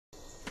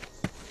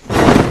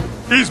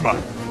Yzma.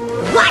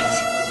 What?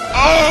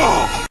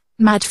 Oh!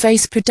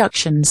 Madface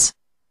Productions.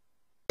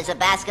 There's a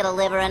basket of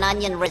liver and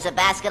onion rings, a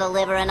basket of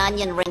liver and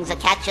onion rings, a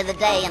catch of the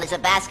day, and there's a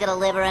basket of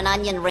liver and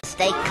onion rings,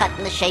 steak cut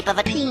in the shape of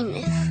a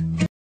penis.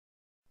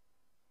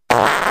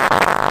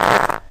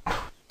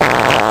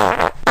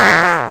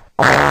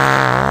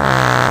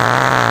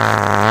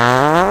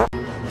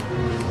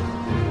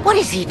 What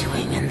is he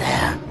doing in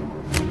there?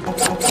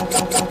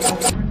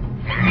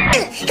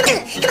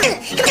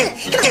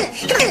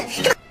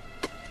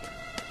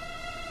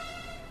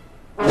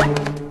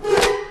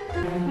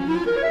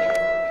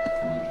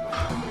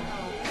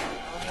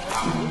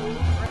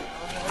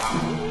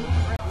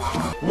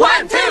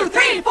 One, two,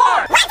 three, four!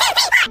 1,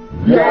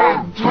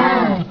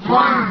 2, 3,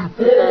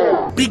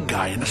 4! Big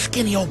guy and a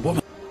skinny old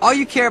woman. All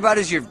you care about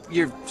is your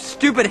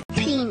stupid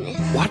Penis.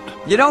 What?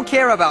 You don't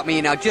care about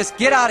me now. Just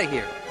get out of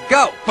here.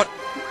 Go. But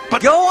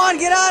Go on,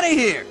 get out of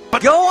here.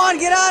 Go on,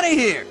 get out of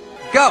here.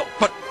 Go.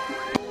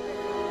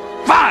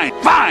 Fine.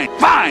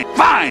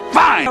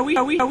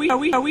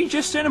 We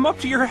just sent him up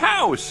to your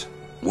house.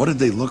 What did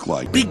they look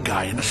like? Big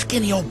guy and a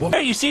skinny old woman.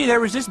 Hey, you see,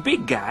 there was this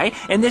big guy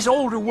and this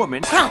older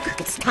woman. Krunk,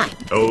 it's time.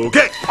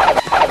 Okay.